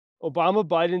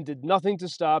Obama-Biden did nothing to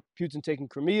stop Putin taking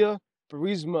Crimea.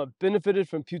 Burisma benefited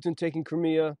from Putin taking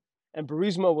Crimea, and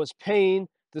Burisma was paying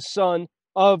the son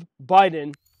of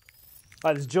Biden.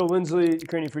 Hi, this is Joe Lindsley,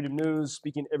 Ukrainian Freedom News,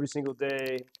 speaking every single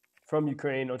day from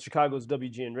Ukraine on Chicago's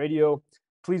WGN Radio.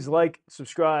 Please like,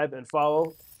 subscribe, and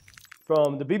follow.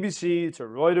 From the BBC to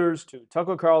Reuters to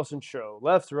Tucker Carlson's show,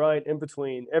 left, right, in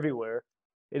between, everywhere,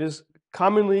 it is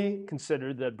commonly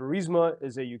considered that Burisma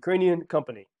is a Ukrainian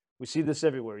company. We see this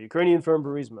everywhere, Ukrainian firm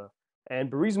Burisma. And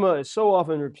Burisma is so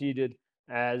often repeated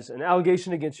as an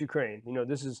allegation against Ukraine. You know,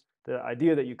 this is the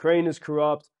idea that Ukraine is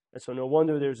corrupt, and so no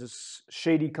wonder there's this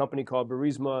shady company called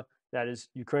Burisma that is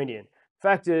Ukrainian.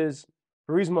 Fact is,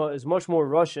 Burisma is much more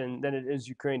Russian than it is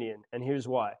Ukrainian, and here's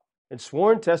why. In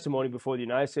sworn testimony before the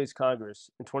United States Congress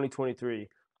in 2023,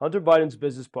 Hunter Biden's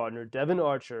business partner, Devin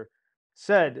Archer,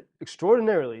 said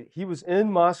extraordinarily he was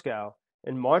in Moscow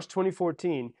in March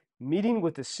 2014 meeting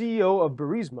with the CEO of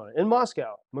Burisma in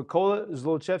Moscow, Mykola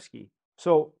Zlochevsky.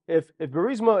 So if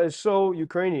Burisma is so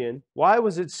Ukrainian, why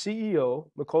was its CEO,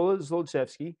 Mykola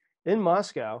Zlochevsky, in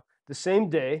Moscow the same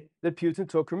day that Putin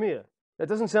took Crimea? That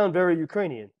doesn't sound very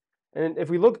Ukrainian. And if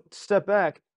we step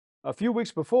back, a few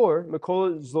weeks before,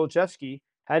 Mykola Zlochevsky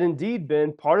had indeed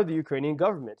been part of the Ukrainian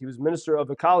government. He was Minister of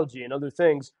Ecology and other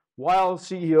things while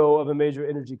CEO of a major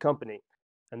energy company.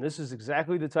 And this is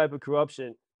exactly the type of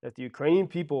corruption that the Ukrainian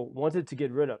people wanted to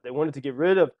get rid of. They wanted to get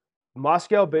rid of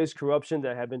Moscow-based corruption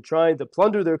that had been trying to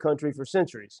plunder their country for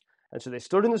centuries. And so they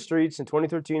stood in the streets in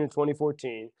 2013 and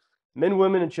 2014, men,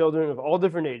 women, and children of all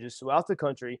different ages throughout the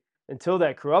country until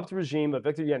that corrupt regime of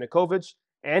Viktor Yanukovych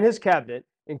and his cabinet,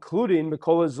 including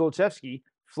Mykola Zlochevsky,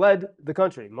 fled the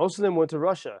country. Most of them went to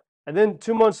Russia. And then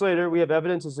 2 months later, we have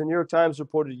evidence, as the New York Times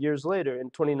reported years later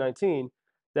in 2019,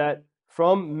 that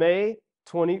from May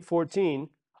 2014,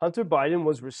 Hunter Biden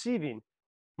was receiving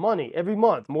money every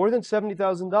month, more than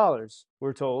 $70,000,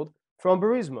 we're told, from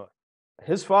Burisma.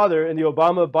 His father in the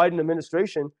Obama-Biden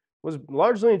administration was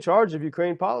largely in charge of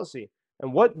Ukraine policy.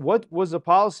 And what was the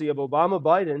policy of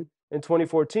Obama-Biden in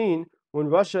 2014 when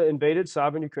Russia invaded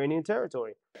sovereign Ukrainian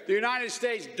territory? The United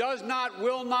States does not,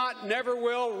 will not, never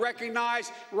will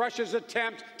recognize Russia's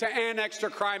attempt to annex to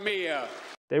Crimea.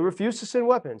 They refused to send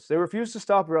weapons. They refused to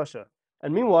stop Russia.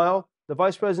 And meanwhile, the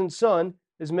vice president's son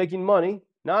is making money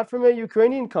not from a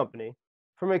Ukrainian company,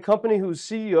 from a company whose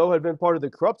CEO had been part of the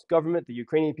corrupt government the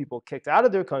Ukrainian people kicked out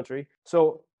of their country.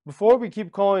 So before we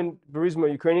keep calling Burisma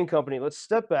a Ukrainian company, let's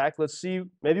step back, let's see,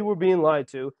 maybe we're being lied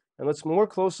to, and let's more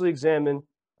closely examine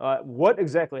what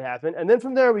exactly happened. And then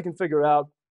from there, we can figure out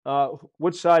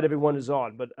which side everyone is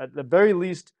on. But at the very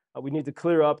least, we need to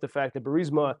clear up the fact that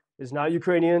Burisma is not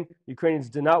Ukrainian. Ukrainians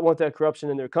do not want that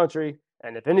corruption in their country.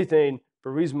 And if anything,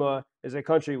 Burisma is a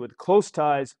country with close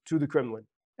ties to the Kremlin.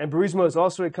 And Burisma is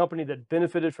also a company that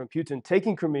benefited from Putin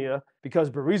taking Crimea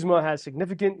because Burisma has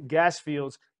significant gas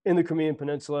fields in the Crimean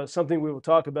Peninsula, something we will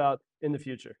talk about in the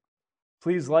future.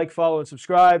 Please like, follow, and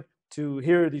subscribe to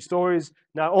hear these stories,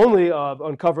 not only of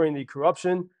uncovering the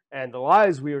corruption and the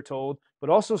lies we are told, but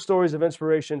also stories of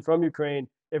inspiration from Ukraine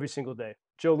every single day.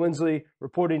 Joe Lindsley,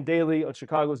 reporting daily on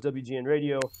Chicago's WGN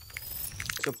Radio.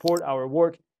 Support our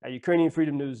work at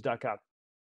UkrainianFreedomNews.com.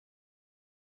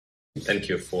 Thank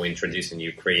you for introducing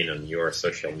Ukraine on your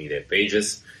social media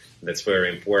pages. That's very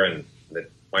important that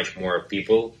much more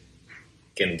people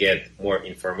can get more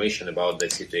information about the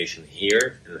situation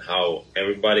here and how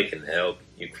everybody can help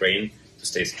Ukraine to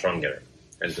stay stronger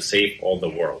and to save all the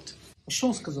world. Что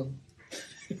он сказал?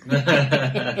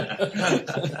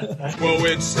 Well,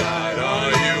 which side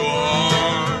are you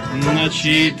on? На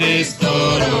чьей ты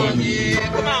стороне?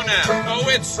 Come on now. Oh,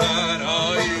 which side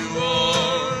are you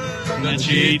on? На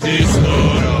чьей ты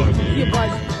стороне?